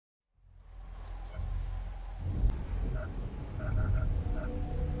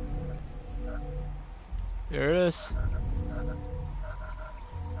There it is.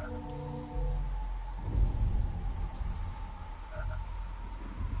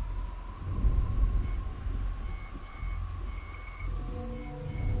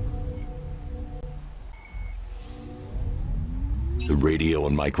 The radio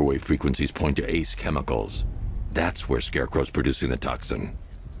and microwave frequencies point to Ace Chemicals. That's where Scarecrow's producing the toxin.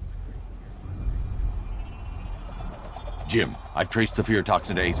 Jim, I've traced the fear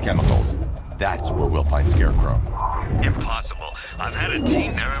toxin to Ace Chemicals. That's where we'll find Scarecrow. Impossible. I've had a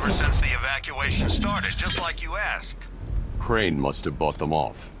team there ever since the evacuation started, just like you asked. Crane must have bought them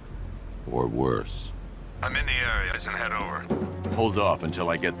off. Or worse. I'm in the area and head over. Hold off until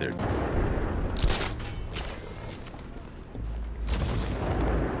I get there.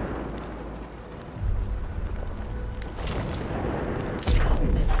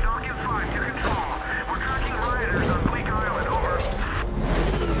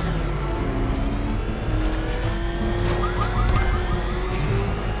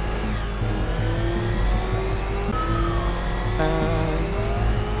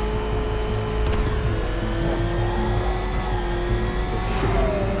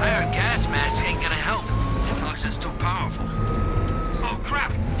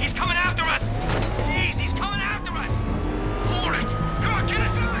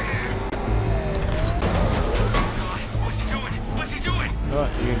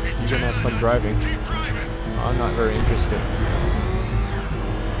 You're gonna have fun driving. I'm not very interested.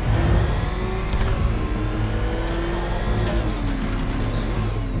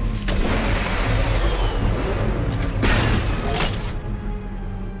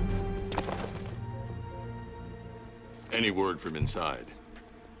 Any word from inside?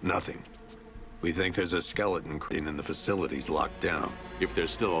 Nothing. We think there's a skeleton in the facilities locked down. If they're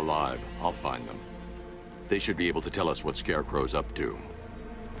still alive, I'll find them. They should be able to tell us what Scarecrow's up to.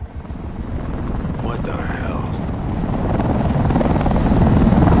 What the hell?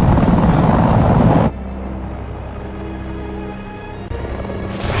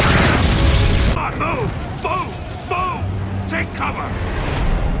 Move! Move! Move! Take cover!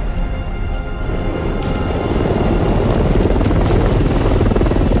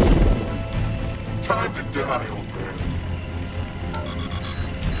 Time to die, old man.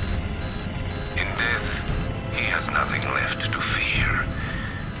 In death, he has nothing left to fear.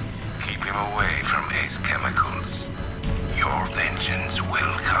 Keep him away from Ace Chemicals. Your vengeance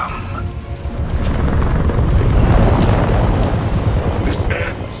will come. This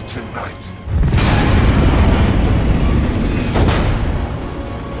ends tonight.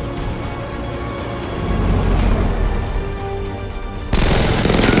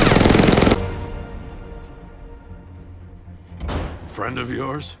 Friend of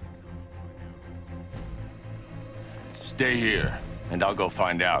yours? Stay here, and I'll go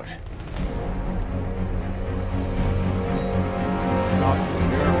find out. Stop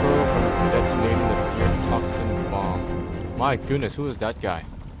Scarecrow from detonating the fear toxin bomb. My goodness, who is that guy?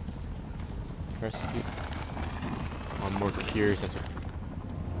 Rescue. I'm more curious as to.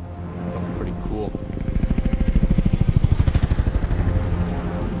 Oh, pretty cool.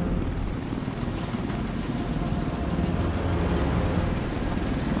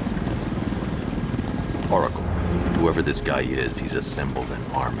 Oracle, whoever this guy is, he's assembled an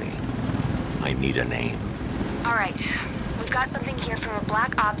army. I need a name. All right. We've got something here from a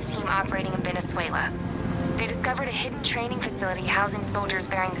Black Ops team operating in Venezuela. They discovered a hidden training facility housing soldiers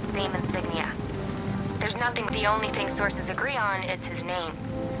bearing the same insignia. There's nothing. The only thing sources agree on is his name.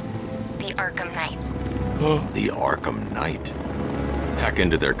 The Arkham Knight. The Arkham Knight. Hack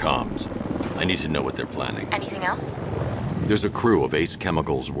into their comms. I need to know what they're planning. Anything else? There's a crew of Ace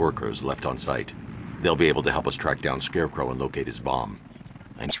Chemicals workers left on site. They'll be able to help us track down Scarecrow and locate his bomb.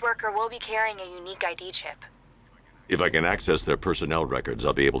 Each worker will be carrying a unique ID chip. If I can access their personnel records,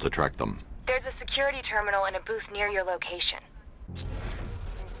 I'll be able to track them. There's a security terminal in a booth near your location.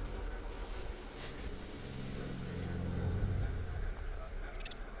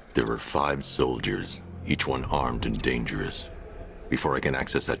 There are 5 soldiers, each one armed and dangerous. Before I can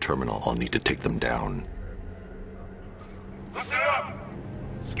access that terminal, I'll need to take them down. Listen up!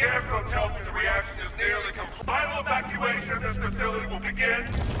 Scarecrow tells me the reaction is nearly complete. Final evacuation of this facility will begin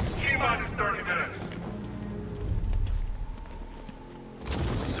T-minus 30 minutes.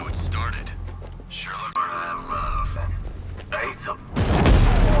 So it started. Sure looked like I love. I hate them.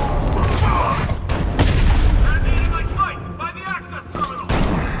 Enemy like lights by the access terminal!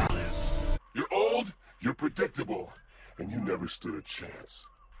 You're old, you're predictable, and you never stood a chance.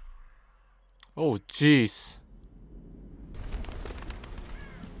 Oh, jeez.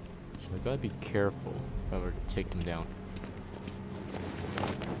 So I gotta be careful if I were to take them down.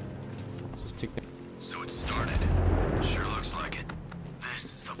 Let's just take them. So it started. Sure looks like it. This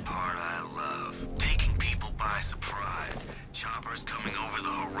is the part I love. Taking people by surprise. Choppers coming over the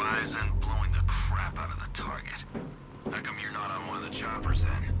horizon, blowing the crap out of the target. How come you're not on one of the choppers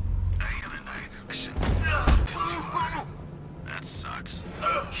then? Any other night? Missions? Feel too hard. That sucks.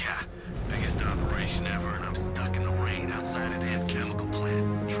 Yeah, biggest operation ever, and I'm stuck in the rain outside a damn chemical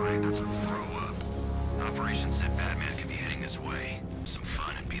plant, trying not to throw up. Operations said Batman could be heading this way. Some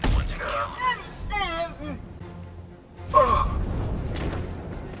fun and be the ones who kill him.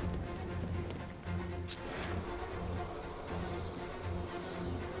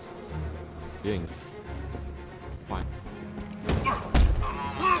 Dang. Fine. I'm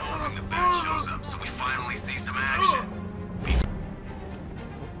almost hoping the bat shows up so we finally see some action.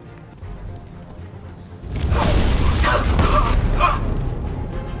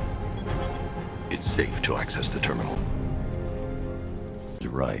 It's safe to access the terminal.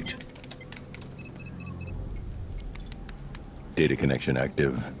 Right. Data connection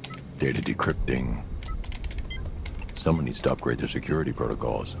active. Data decrypting. Someone needs to upgrade their security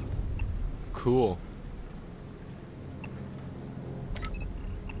protocols. Cool.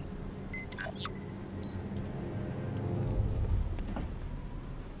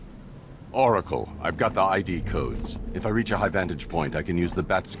 Oracle, I've got the ID codes. If I reach a high vantage point, I can use the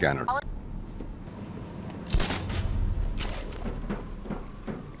bat scanner.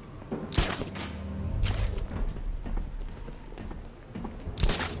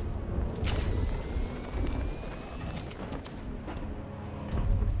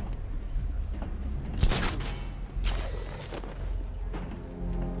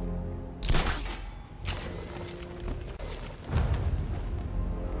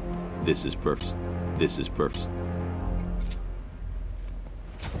 This is perfect. This is perfect.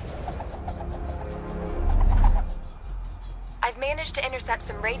 I've managed to intercept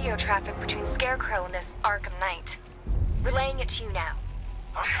some radio traffic between Scarecrow and this Arkham Knight. Relaying it to you now.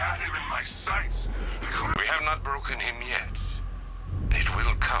 I had him in my sights. We have not broken him yet. It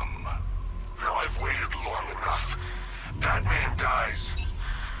will come. Now I've waited long enough. Batman dies.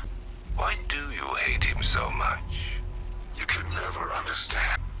 Why do you hate him so much? You can never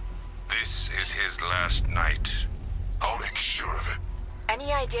understand. This is his last night. I'll make sure of it.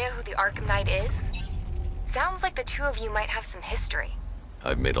 Any idea who the Arkham Knight is? Sounds like the two of you might have some history.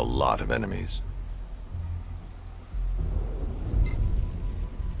 I've made a lot of enemies.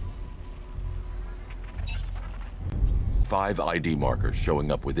 Five ID markers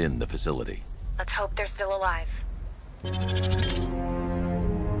showing up within the facility. Let's hope they're still alive.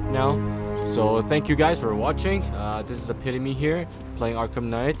 Now, so thank you guys for watching. This is Epitome here, playing Arkham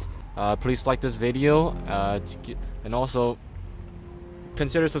Knight. Please like this video, and also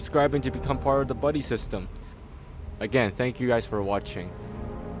consider subscribing to become part of the buddy system. Again, thank you guys for watching.